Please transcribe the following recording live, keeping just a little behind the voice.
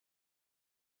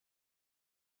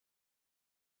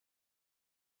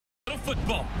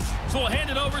football. So we'll hand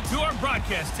it over to our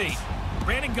broadcast team,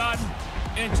 Brandon Godden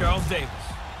and Charles Davis.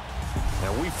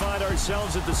 And we find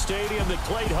ourselves at the stadium that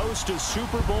played host to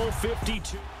Super Bowl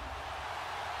 52.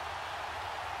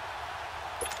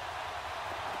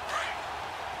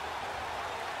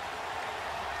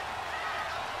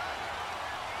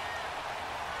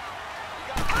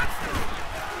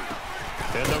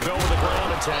 And they'll go with a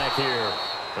ground attack here.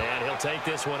 And he'll take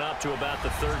this one up to about the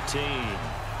 13.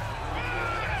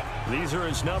 These are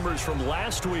his numbers from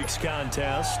last week's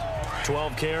contest.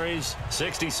 12 carries,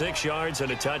 66 yards,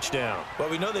 and a touchdown. Well,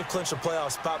 we know they've clinched a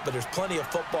playoff spot, but there's plenty of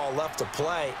football left to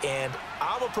play, and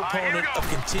I'm a proponent of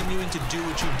continuing to do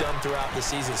what you've done throughout the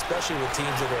season, especially with teams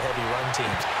that are heavy run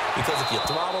teams. Because if you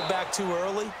throttle back too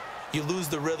early, you lose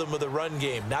the rhythm of the run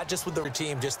game, not just with the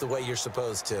team, just the way you're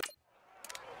supposed to.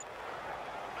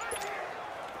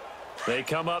 They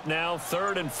come up now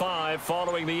 3rd and 5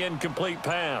 following the incomplete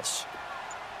pass.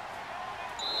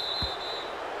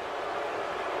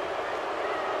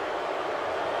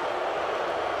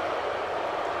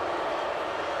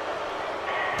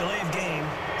 Delay of game,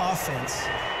 offense.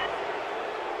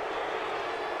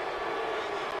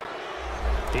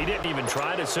 He didn't even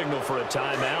try to signal for a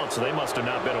timeout, so they must have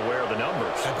not been aware of the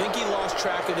numbers. I think he lost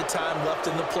track of the time left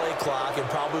in the play clock and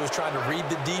probably was trying to read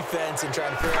the defense and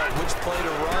trying to figure out which play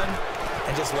to run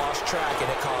and just lost track, and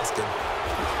it cost him.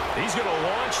 He's going to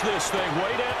launch this thing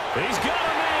way down. He's got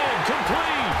a man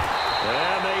complete.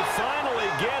 And they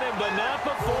finally get him, but not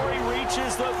before he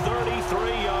reaches the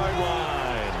 33-yard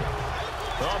line.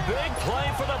 A big play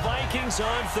for the Vikings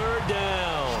on 3rd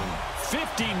down.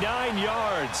 59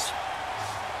 yards.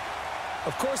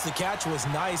 Of course, the catch was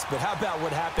nice, but how about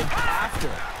what happened after?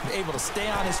 Able to stay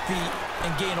on his feet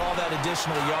and gain all that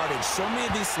additional yardage. So many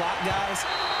of these slot guys,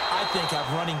 I think, have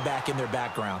running back in their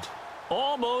background.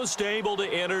 Almost able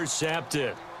to intercept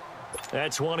it.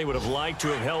 That's one he would have liked to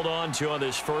have held on to on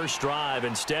this first drive.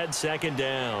 Instead, 2nd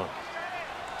down.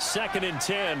 2nd and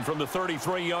 10 from the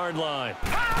 33-yard line.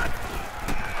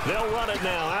 They'll run it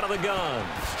now out of the gun.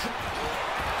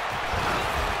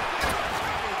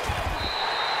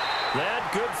 That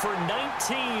good for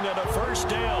 19 and a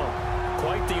 1st down.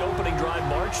 Quite the opening drive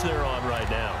march they're on right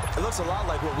now. It looks a lot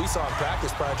like what we saw in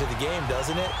practice prior to the game,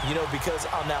 doesn't it? You know, because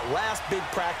on that last big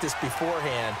practice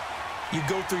beforehand, you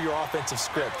go through your offensive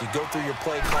script. You go through your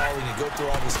play calling. You go through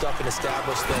all the stuff and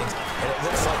establish things. And it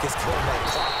looks like it's going like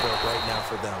clockwork right now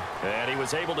for them. And he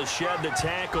was able to shed the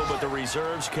tackle, but the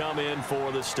reserves come in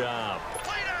for the stop.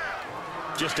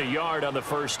 Just a yard on the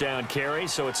 1st down carry,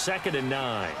 so it's 2nd and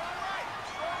 9.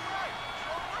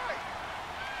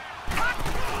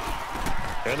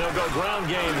 And they'll go ground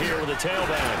game here with a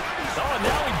tailback. Oh, and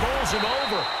now he bowls him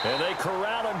over. And they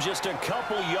corral him just a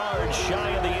couple yards shy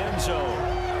of the end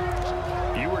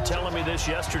zone. You were telling me this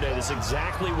yesterday. This is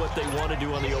exactly what they want to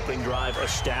do on the opening drive,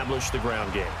 establish the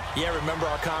ground game. Yeah, remember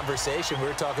our conversation? We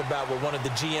were talking about what one of the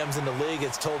GMs in the league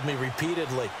has told me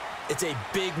repeatedly. It's a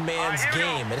big man's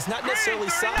game, and it's not necessarily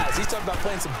size. He's talking about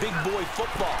playing some big boy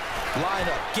football. Line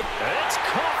up. It's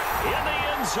caught in the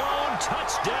end zone.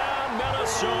 Touchdown,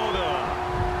 Minnesota.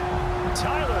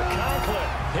 Tyler Conklin,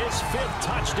 his 5th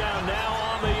touchdown now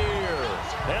on the year.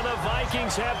 And the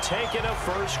Vikings have taken a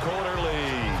first-quarter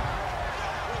lead.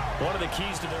 One of the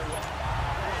keys to their...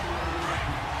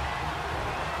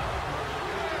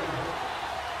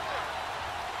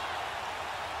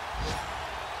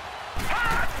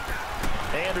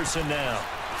 Anderson now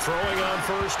throwing on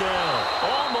 1st down.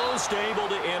 Almost able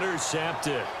to intercept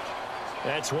it.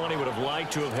 That's one he would have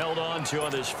liked to have held on to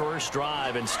on this first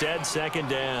drive. Instead, 2nd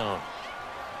down.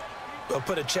 They'll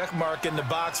put a check mark in the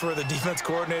box where the defense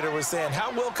coordinator was saying,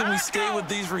 how well can we stay with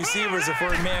these receivers if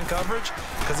we're in man coverage?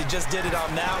 Because he just did it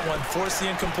on that one, forced the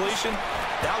incompletion.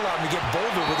 That allowed him to get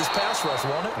bolder with his pass rush,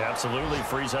 won't it? Absolutely.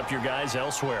 Frees up your guys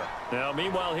elsewhere. Now,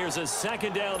 meanwhile, here's a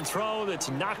 2nd down throw that's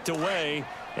knocked away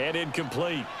and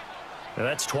incomplete. Now,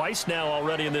 that's twice now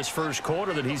already in this first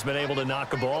quarter that he's been able to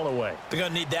knock a ball away. They're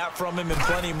going to need that from him and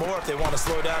plenty more if they want to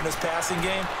slow down this passing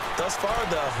game. Thus far,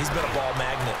 though, he's been a ball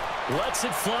magnet. Lets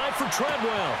it fly for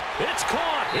Treadwell. It's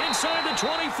caught inside the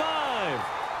 25.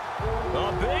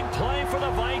 A big play for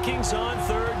the Vikings on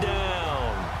 3rd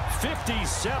down.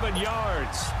 57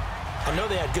 yards. I know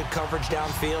they had good coverage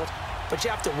downfield, but you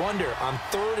have to wonder, on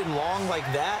 3rd and long like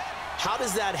that, how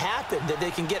does that happen, that they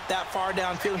can get that far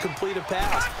downfield and complete a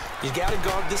pass? You got to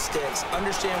guard the sticks,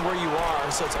 understand where you are,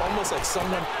 so it's almost like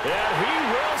someone... And he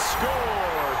will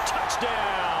score!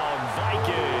 Touchdown,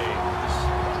 Vikings!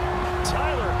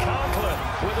 Tyler Conklin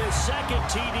with his 2nd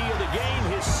TD of the game,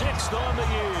 his 6th on the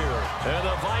year. And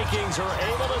the Vikings are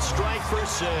able to strike for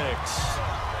 6.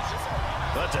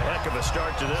 That's a heck of a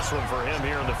start to this one for him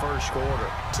here in the first quarter.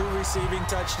 2 receiving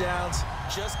touchdowns.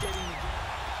 Just getting the game.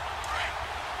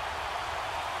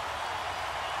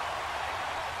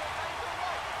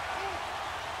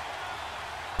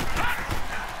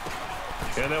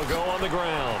 And they'll go on the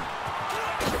ground.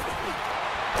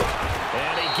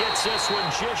 And he gets this one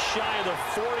just shy of the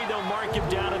 40. They'll mark him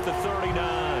down at the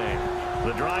 39.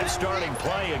 The drive starting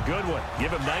play, a good one.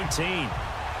 Give him 19.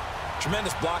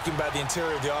 Tremendous blocking by the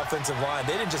interior of the offensive line.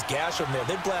 They didn't just gash him there.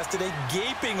 They blasted a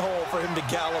gaping hole for him to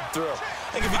gallop through.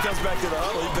 I think if he comes back to the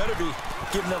huddle, he better be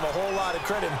giving them a whole lot of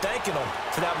credit and thanking them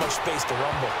for that much space to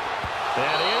rumble.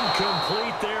 And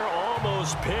incomplete there,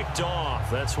 almost picked off.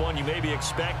 That's one you maybe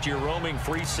expect your roaming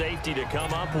free safety to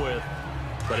come up with.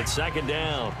 But it's second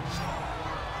down.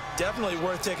 Definitely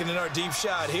worth taking in our deep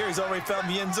shot here. He's already found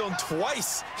the end zone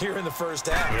twice here in the first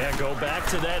half. Yeah, go back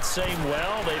to that same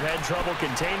well. They've had trouble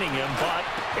containing him, but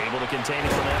able to contain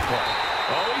him on that play.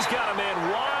 Oh, he's got a man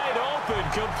wide open,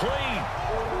 complete.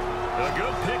 A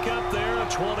good pickup there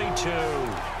at 22.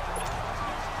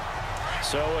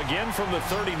 So again from the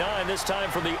 39, this time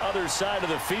from the other side of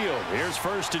the field. Here's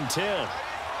 1st and 10.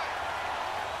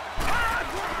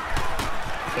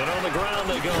 And on the ground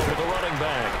they go with the running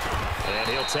back. And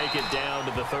he'll take it down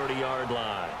to the 30-yard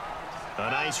line. A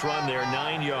nice run there,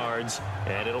 9 yards,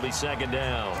 and it'll be second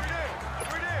down.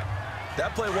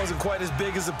 That play wasn't quite as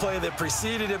big as the play that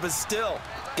preceded it, but still,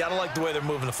 gotta like the way they're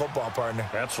moving the football, partner.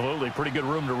 Absolutely. Pretty good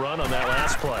room to run on that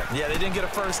last play. Yeah, they didn't get a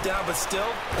first down, but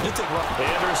still, you take one.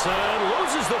 Anderson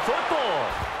loses the football.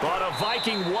 But a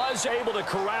Viking was able to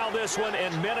corral this one,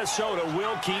 and Minnesota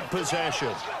will keep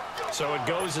possession. So it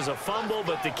goes as a fumble,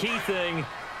 but the key thing,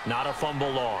 not a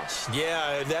fumble loss.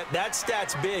 Yeah, that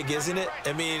stat's big, isn't it?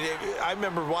 I mean, I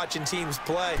remember watching teams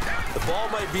play. The ball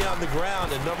might be on the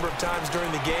ground a number of times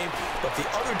during the game, but if the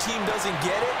other team doesn't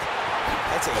get it,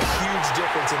 that's a huge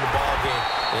difference in the ball game.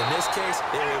 And in this case,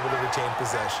 they were able to retain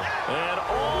possession. And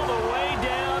all the way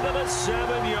down to the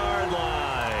 7-yard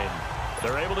line.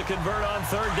 They're able to convert on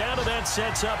third down, and that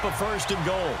sets up a 1st and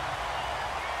goal.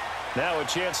 Now a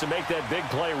chance to make that big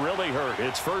play really hurt.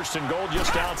 It's 1st and goal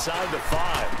just outside the 5.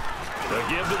 The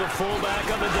give to the fullback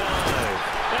on the dive.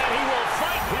 And he will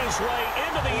fight his way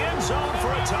into the end zone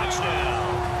for a touchdown.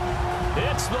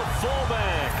 It's the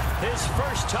fullback. His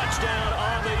first touchdown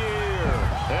on the year.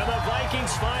 And the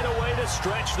Vikings find a way to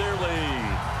stretch their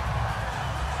lead.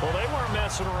 Well, they weren't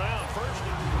messing around. First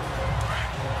and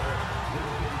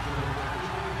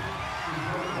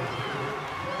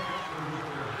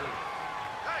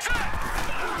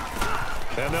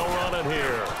and they'll run it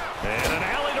here. And an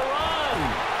alley to run.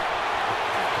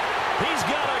 He's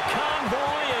got a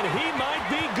convoy, and he might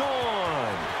be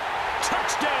gone.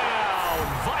 Touchdown,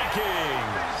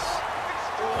 Vikings.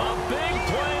 A big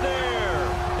play there.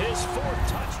 His 4th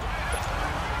touchdown.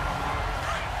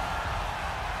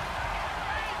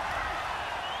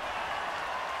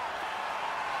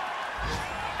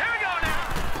 Here we go now.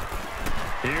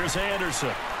 Here's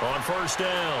Anderson on 1st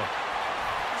down.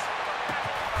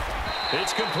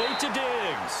 It's complete to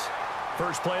Diggs.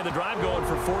 First play of the drive going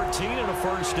for 14 and a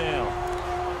 1st down.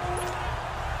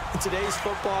 In today's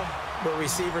football, where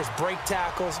receivers break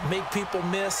tackles, make people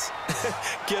miss,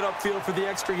 get upfield for the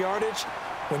extra yardage,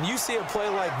 when you see a play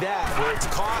like that where it's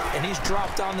caught and he's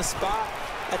dropped on the spot,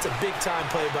 that's a big-time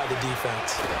play by the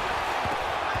defense.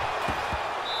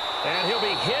 And he'll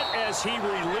be hit as he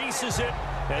releases it,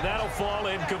 and that'll fall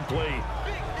incomplete.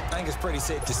 I think it's pretty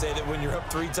safe to say that when you're up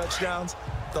 3 touchdowns,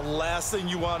 the last thing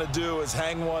you want to do is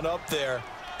hang one up there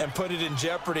and put it in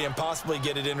jeopardy and possibly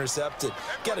get it intercepted.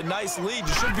 Got a nice lead.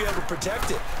 You should be able to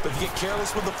protect it. But if you get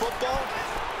careless with the football,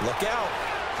 look out.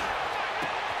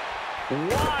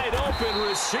 Wide open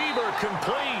receiver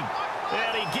complete.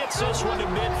 And he gets this one to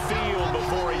midfield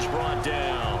before he's brought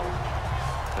down.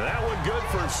 That one good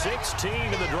for 16,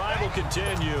 and the drive will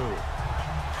continue.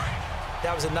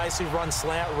 That was a nicely run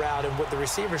slant route, and what the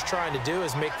receiver's trying to do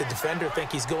is make the defender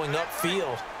think he's going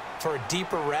upfield for a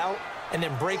deeper route and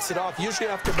then breaks it off, usually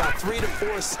after about 3 to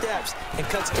 4 steps, and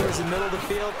cuts towards the middle of the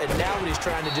field. And now what he's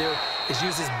trying to do is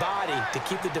use his body to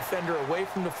keep the defender away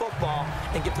from the football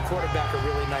and get the quarterback a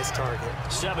really nice target.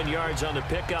 7 yards on the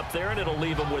pickup there, and it'll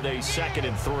leave him with a 2nd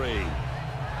and 3.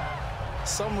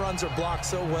 Some runs are blocked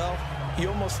so well, you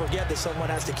almost forget that someone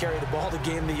has to carry the ball to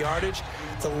gain the yardage.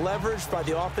 The leverage by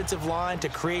the offensive line to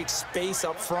create space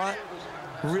up front,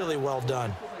 really well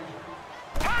done.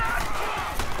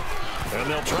 And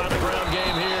they'll try the ground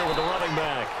game here with the running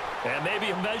back. And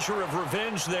maybe a measure of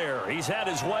revenge there. He's had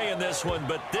his way in this one,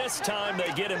 but this time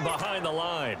they get him behind the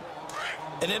line.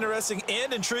 An interesting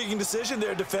and intriguing decision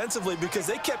there defensively because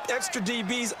they kept extra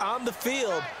DBs on the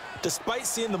field despite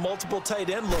seeing the multiple tight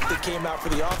end look that came out for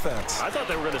the offense. I thought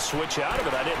they were going to switch out of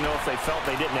it. I didn't know if they felt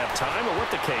they didn't have time or what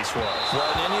the case was.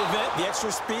 Well, in any event, the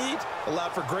extra speed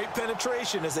allowed for great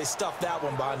penetration as they stuffed that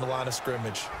one behind the line of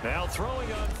scrimmage. Now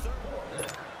throwing on third.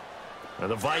 And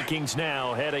the Vikings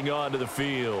now heading onto the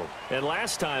field. And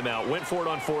last time out, went for it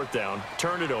on fourth down,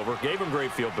 turned it over, gave them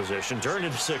great field position, turned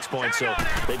into 6 points, so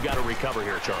they've got to recover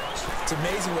here, Charles. It's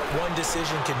amazing what one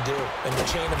decision can do in the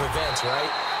chain of events,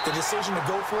 right? The decision to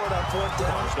go for it on fourth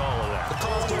down. Caused all of that. It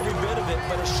caused every bit of it,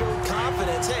 but it showed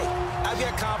confidence. Hey, I've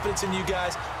got confidence in you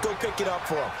guys. Go pick it up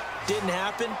for them. Didn't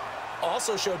happen.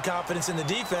 Also showed confidence in the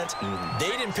defense.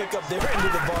 They didn't pick up their end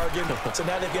of the bargain, so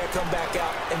now they've got to come back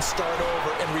out and start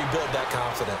over and rebuild that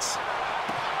confidence.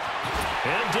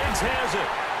 And Diggs has it.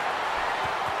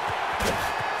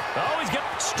 Oh, he's got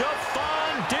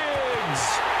Stephon Diggs.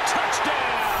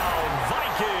 Touchdown,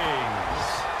 Vikings.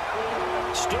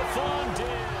 Stephon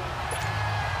Diggs.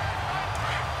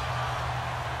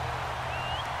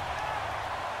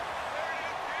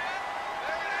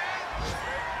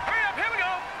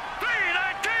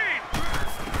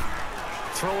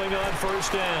 Throwing on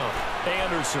first down.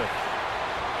 Anderson.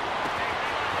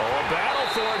 Oh, a battle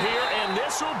for it here, and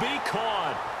this will be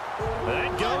caught.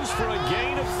 That goes for a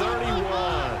gain of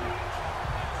 31.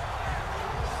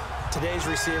 Today's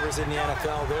receivers in the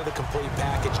NFL, they're the complete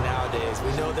package nowadays.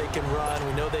 We know they can run,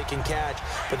 we know they can catch,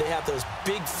 but they have those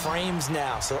big frames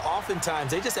now. So oftentimes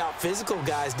they just out-physical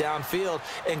guys downfield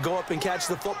and go up and catch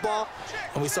the football,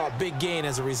 and we saw a big gain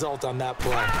as a result on that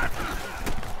play.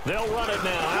 They'll run it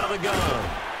now out of the gun.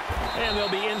 And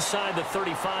they'll be inside the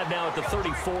 35 now at the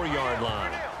 34-yard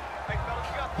line.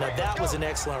 Now, that was an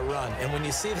excellent run. And when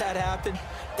you see that happen,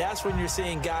 that's when you're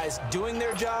seeing guys doing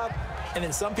their job and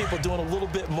then some people doing a little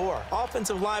bit more.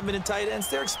 Offensive linemen and tight ends,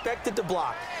 they're expected to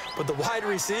block. But the wide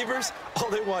receivers,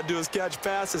 all they want to do is catch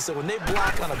passes. So when they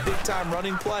block on a big-time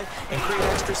running play and create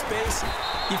extra space,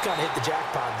 you've kind of hit the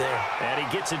jackpot there. And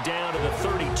he gets it down to the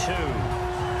 32.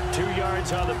 2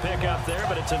 yards on the pickup there,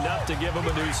 but it's enough to give him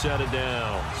a new set of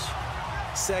downs.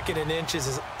 2nd and inches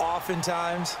is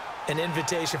oftentimes an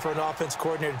invitation for an offense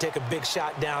coordinator to take a big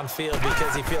shot downfield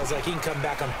because he feels like he can come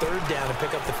back on 3rd down and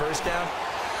pick up the 1st down.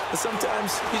 But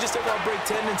sometimes you just have a break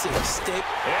tendency. And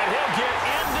he'll get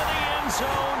into the end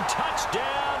zone.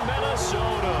 Touchdown,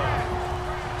 Minnesota.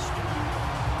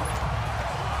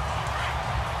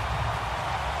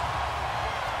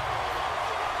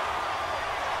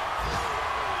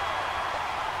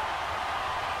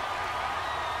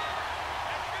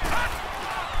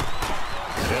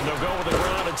 And they'll go with a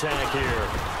ground attack here.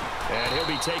 And he'll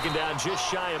be taken down just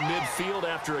shy of midfield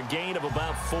after a gain of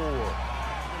about 4.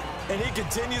 And he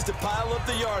continues to pile up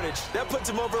the yardage. That puts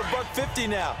him over $150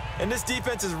 now. And this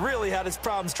defense has really had its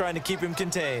problems trying to keep him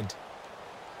contained.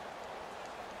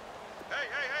 Hey.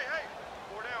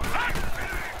 4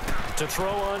 down. To throw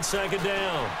on 2nd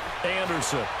down.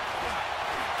 Anderson.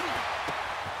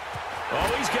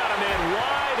 Oh, he's got a man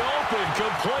wide open,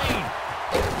 complete.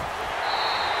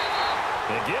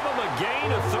 They give him a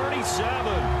gain of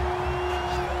 37.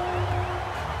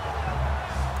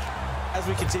 As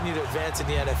we continue to advance in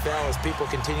the NFL, as people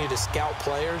continue to scout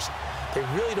players, they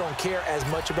really don't care as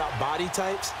much about body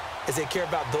types as they care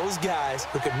about those guys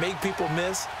who can make people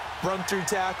miss, run through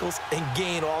tackles, and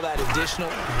gain all that additional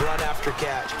run after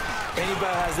catch.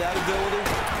 Anybody who has that ability,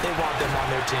 they want them on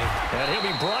their team. And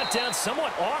he'll be brought down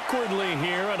somewhat awkwardly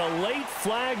here, and a late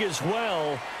flag as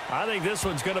well. I think this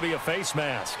one's going to be a face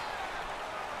mask.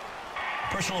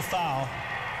 Personal foul,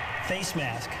 face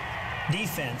mask,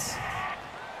 defense.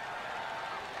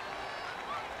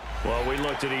 Well, we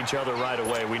looked at each other right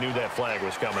away. We knew that flag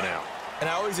was coming out. And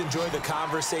I always enjoy the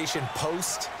conversation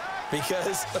post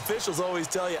because officials always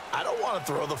tell you, I don't want to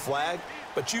throw the flag,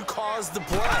 but you caused the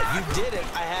play. You did it.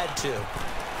 I had to.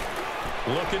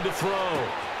 Looking to throw.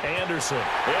 Anderson.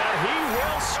 And he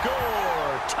will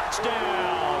score.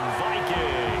 Touchdown,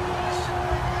 Vikings.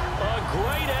 A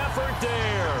great effort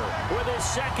there with his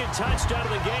 2nd touchdown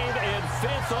of the game and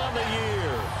 5th on the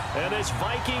year. And this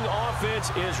Viking offense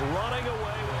is running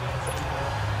away with it.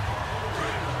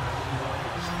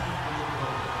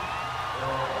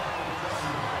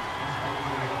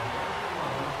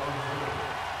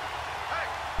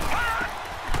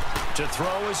 To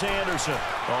throw is Anderson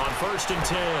on 1st and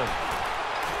 10.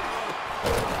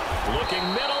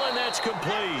 Looking middle, and that's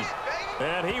complete.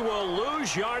 And he will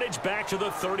lose yardage back to the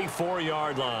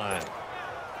 34-yard line.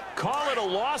 Call it a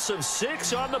loss of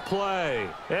 6 on the play.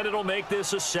 And it'll make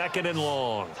this a 2nd and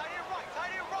long.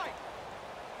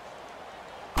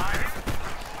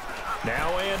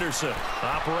 Now Anderson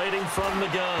operating from the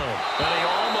gun. And he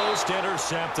almost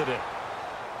intercepted it.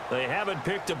 They haven't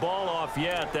picked a ball off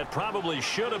yet. That probably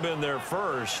should have been their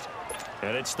first.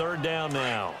 And it's third down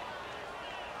now.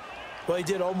 Well, he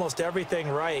did almost everything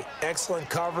right. Excellent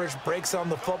coverage, breaks on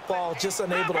the football, just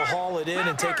unable to haul it in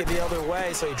and take it the other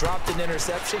way. So he dropped an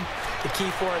interception. The key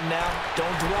for him now,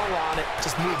 don't dwell on it.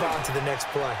 Just move on to the next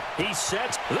play. He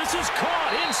sets. This is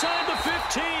caught inside the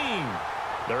 15.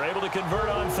 They're able to convert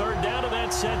on third down, and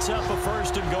that sets up a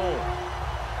first and goal.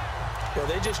 Well,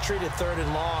 they just treated third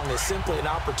and long as simply an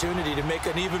opportunity to make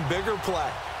an even bigger play.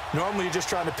 Normally, you're just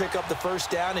trying to pick up the first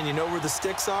down, and you know where the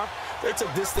sticks are. They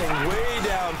took this thing way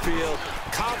downfield.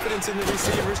 Confidence in the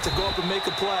receivers to go up and make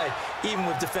a play, even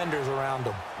with defenders around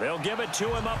them. They'll give it to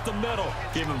him up the middle.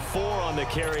 Give him 4 on the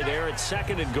carry there. It's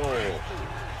second and goal.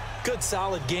 Good,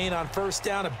 solid gain on first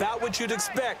down, about what you'd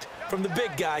expect from the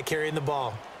big guy carrying the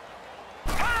ball.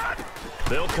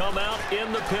 They'll come out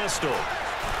in the pistol.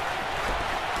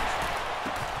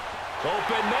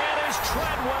 Open man is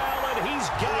Treadwell, and he's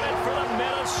got it for the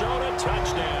Minnesota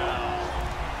touchdown.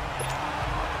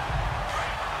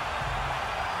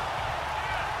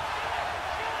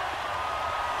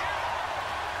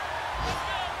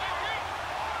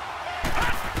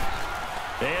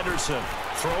 Anderson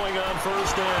throwing on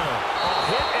first down. A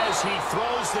hit as he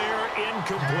throws there,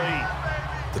 incomplete.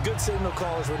 The good signal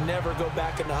callers would never go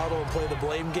back in the huddle and play the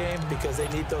blame game because they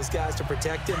need those guys to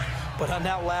protect him. But on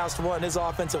that last one, his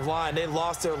offensive line, they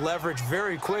lost their leverage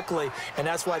very quickly, and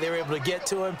that's why they were able to get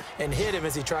to him and hit him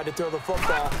as he tried to throw the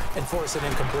football and force an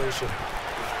incompletion.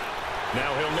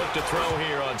 Now he'll look to throw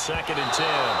here on second and 10.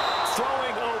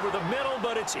 Throwing over the middle,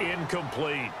 but it's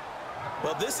incomplete.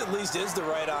 Well, this at least is the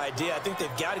right idea. I think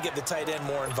they've got to get the tight end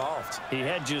more involved. He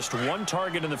had just 1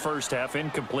 target in the first half,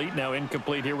 incomplete. Now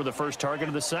incomplete here with the first target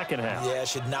of the second half. Yeah,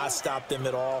 should not stop them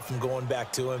at all from going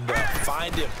back to him.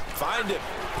 Find him. Find him.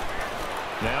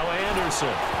 Now Anderson.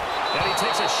 And he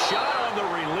takes a shot on the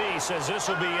release as this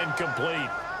will be incomplete.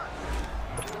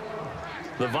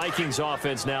 The Vikings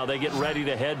offense now, they get ready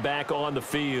to head back on the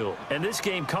field. And this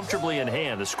game comfortably in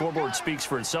hand. The scoreboard speaks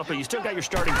for itself, but you still got your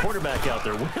starting quarterback out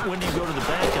there. When do you go to the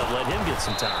backup? Let him get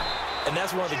some time. And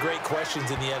that's one of the great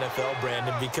questions in the NFL,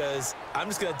 Brandon, because I'm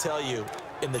just going to tell you,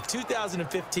 in the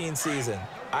 2015 season,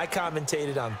 I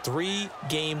commentated on 3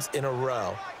 games in a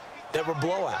row that were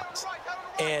blowouts.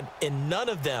 And in none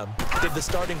of them did the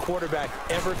starting quarterback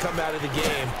ever come out of the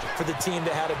game for the team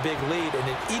that had a big lead. And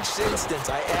in each instance,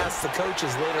 I asked the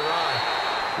coaches later on,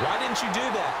 why didn't you do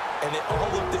that? And they all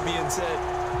looked at me and said,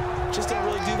 just don't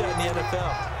really do that in the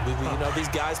NFL. You know, these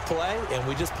guys play, and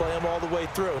we just play them all the way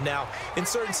through. Now, in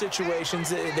certain situations,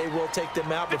 they will take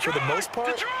them out, but for the most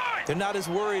part, they're not as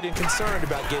worried and concerned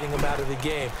about getting them out of the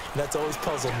game. And that's always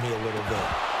puzzled me a little bit.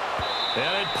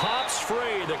 And it pops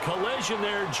free. The collision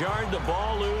there jarred the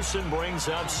ball loose and brings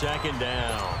up second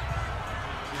down.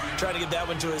 Trying to get that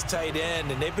one to his tight end,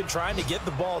 and they've been trying to get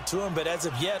the ball to him, but as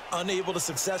of yet, unable to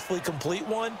successfully complete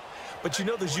one. But you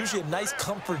know, there's usually a nice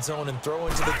comfort zone in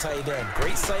throwing to the tight end.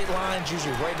 Great sight lines,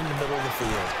 usually right in the middle of the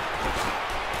field.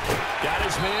 Got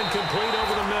his man complete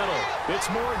over the middle. It's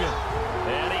Morgan.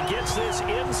 And he gets this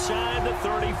inside the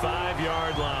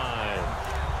 35-yard line.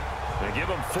 They give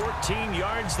him 14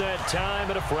 yards that time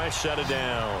and a fresh set of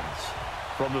downs.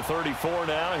 From the 34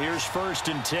 now, here's first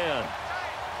and 10.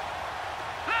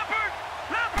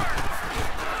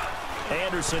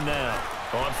 Anderson now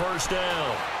on first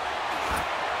down.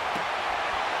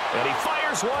 And he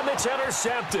fires one that's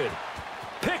intercepted.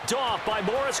 Picked off by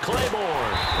Morris Claiborne.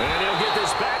 And he'll get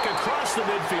this back across the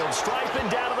midfield, striping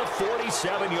down to the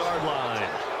 47-yard line.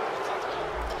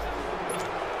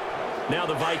 Now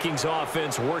the Vikings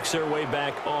offense works their way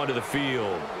back onto the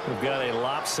field. We've got a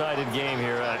lopsided game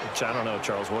here. I don't know,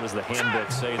 Charles, what does the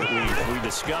handbook say that we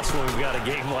discuss when we've got a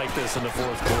game like this in the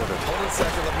fourth quarter? Hold on a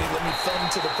second. Let me thumb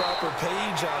to the proper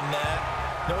page on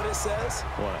that. Know what it says?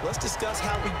 What? Let's discuss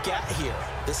how we got here.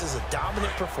 This is a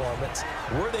dominant performance,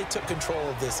 where they took control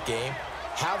of this game,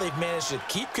 how they've managed to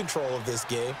keep control of this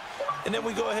game, and then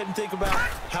we go ahead and think about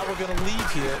how we're going to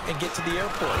leave here and get to the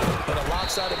airport. In a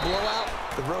lopsided blowout,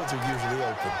 the roads are usually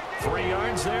open. 3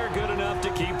 yards there, good enough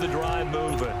to keep the drive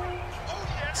moving.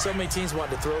 So many teams want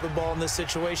to throw the ball in this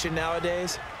situation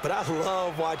nowadays, but I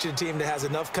love watching a team that has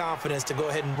enough confidence to go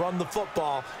ahead and run the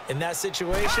football. In that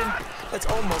situation, that's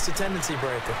almost a tendency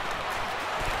breaker.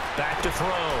 Back to throw.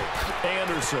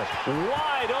 Anderson,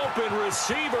 wide open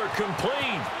receiver,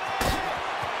 complete.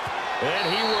 And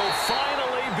he will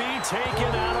finally be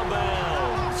taken out of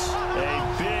bounds.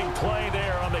 A big play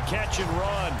there on the catch and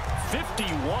run.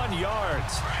 51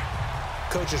 yards.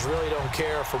 Coaches really don't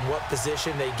care from what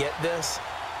position they get this.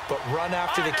 but run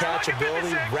after the catch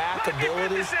ability, rack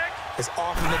ability, is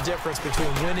often the difference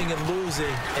between winning and losing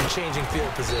and changing field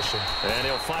position. And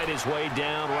he'll fight his way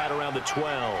down right around the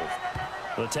 12.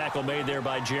 The tackle made there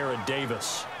by Jared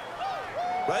Davis.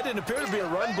 That didn't appear to be a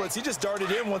run blitz. He just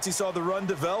darted in once he saw the run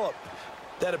develop.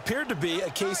 That appeared to be a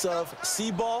case of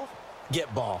see ball,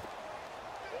 get ball.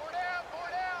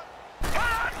 And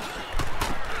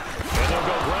they'll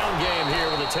go ground game here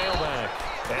with a tailback.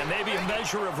 And maybe a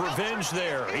measure of revenge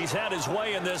there. He's had his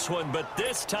way in this one, but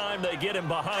this time they get him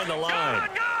behind the line.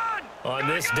 On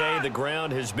this day, the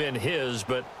ground has been his,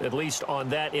 but at least on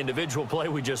that individual play,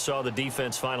 we just saw the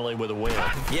defense finally with a win.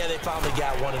 Yeah, they finally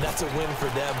got one, and that's a win for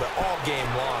them, but all game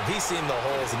long, he's seen the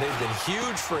holes, and they've been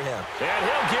huge for him. And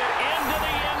he'll get into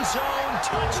the end zone.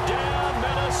 Touchdown,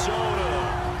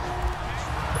 Minnesota.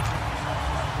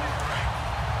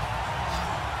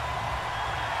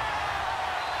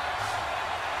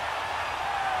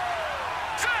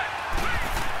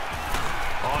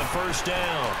 First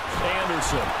down,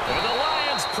 Anderson. And the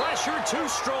Lions pressure too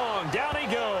strong. Down he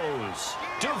goes.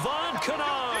 Devon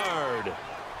Kennard.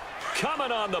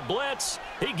 Coming on the blitz.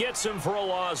 He gets him for a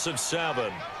loss of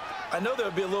 7. I know there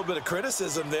would be a little bit of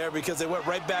criticism there because they went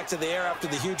right back to the air after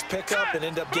the huge pickup and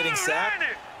end up getting sacked.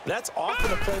 That's often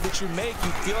a play that you make.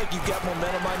 You feel like you've got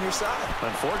momentum on your side.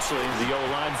 Unfortunately, the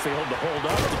O-line failed to hold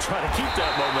up to try to keep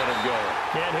that momentum going.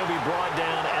 And he'll be brought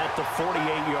down at the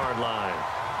 48-yard line.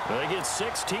 They get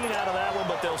 16 out of that one,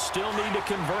 but they'll still need to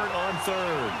convert on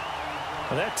third.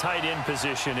 Well, that tight end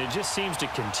position, it just seems to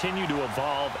continue to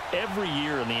evolve every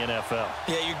year in the NFL.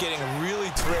 Yeah, you're getting really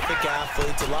terrific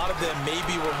athletes. A lot of them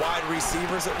maybe were wide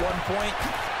receivers at one point.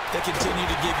 They continue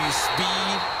to give you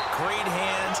speed, great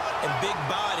hands, and big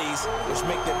bodies, which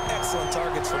make them excellent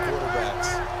targets for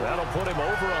quarterbacks. That'll put him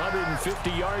over 150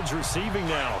 yards receiving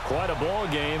now. Quite a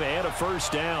ball game and a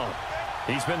first down.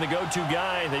 He's been the go-to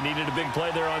guy. They needed a big play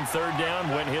there on third down.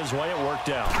 Went his way. It worked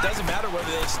out. It doesn't matter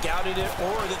whether they scouted it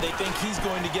or that they think he's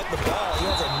going to get the ball. He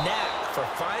has a knack for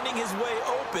finding his way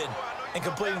open and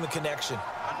completing the connection.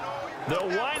 They'll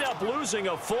wind up losing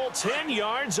a full 10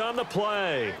 yards on the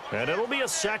play. And it'll be a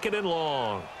 2nd and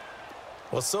long.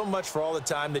 Well, so much for all the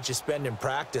time that you spend in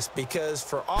practice, because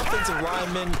for offensive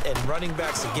linemen and running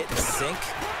backs to get in sync,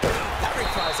 that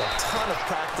requires a ton of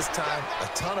practice time, a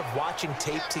ton of watching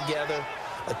tape together,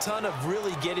 a ton of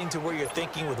really getting to where you're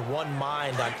thinking with one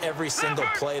mind on every single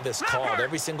play that's called,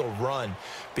 every single run,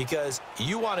 because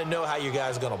you want to know how your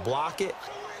guy's going to block it.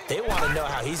 They want to know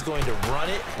how he's going to run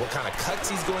it, what kind of cuts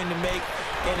he's going to make,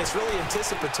 and it's really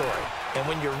anticipatory. And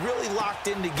when you're really locked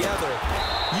in together,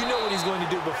 you know what he's going to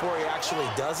do before he actually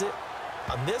does it.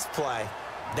 On this play,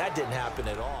 that didn't happen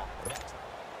at all.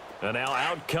 And now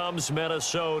out comes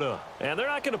Minnesota. And they're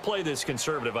not going to play this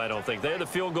conservative, I don't think. They had the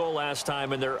field goal last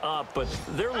time, and they're up, but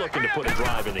they're looking to put a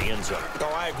drive in the end zone.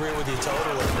 Oh, I agree with you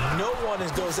totally. No one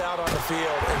goes out on the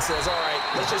field and says, all right,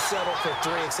 let's just settle for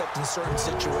 3, except in certain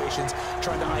situations,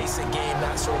 trying to ice a game,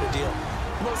 that sort of deal.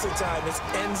 Most of the time, it's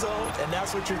end zone, and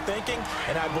that's what you're thinking,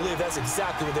 and I believe that's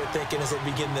exactly what they're thinking as they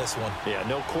begin this one. Yeah,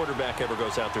 no quarterback ever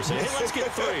goes out there saying, hey, let's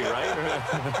get 3, right?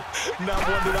 Not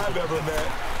one that I've ever met.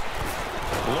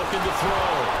 Looking to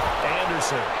throw.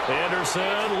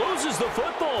 Anderson loses the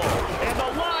football, and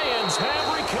the Lions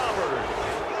have recovered.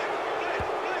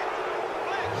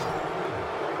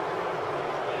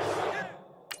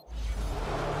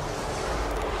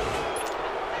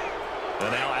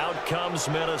 And now out comes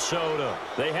Minnesota.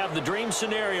 They have the dream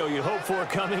scenario you hope for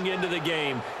coming into the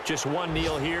game. Just one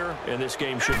kneel here, and this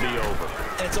game should be over.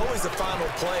 And it's always the final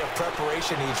play of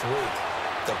preparation each week.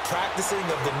 The practicing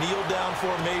of the kneel-down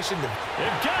formation.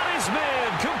 They've got his man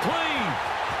complete.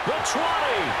 The 20,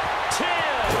 10.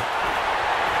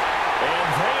 And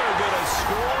they are going to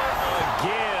score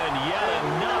again. Yet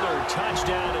another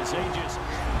touchdown as they just...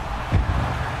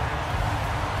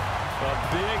 A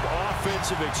big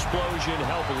offensive explosion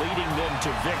helped leading them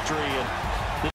to victory. And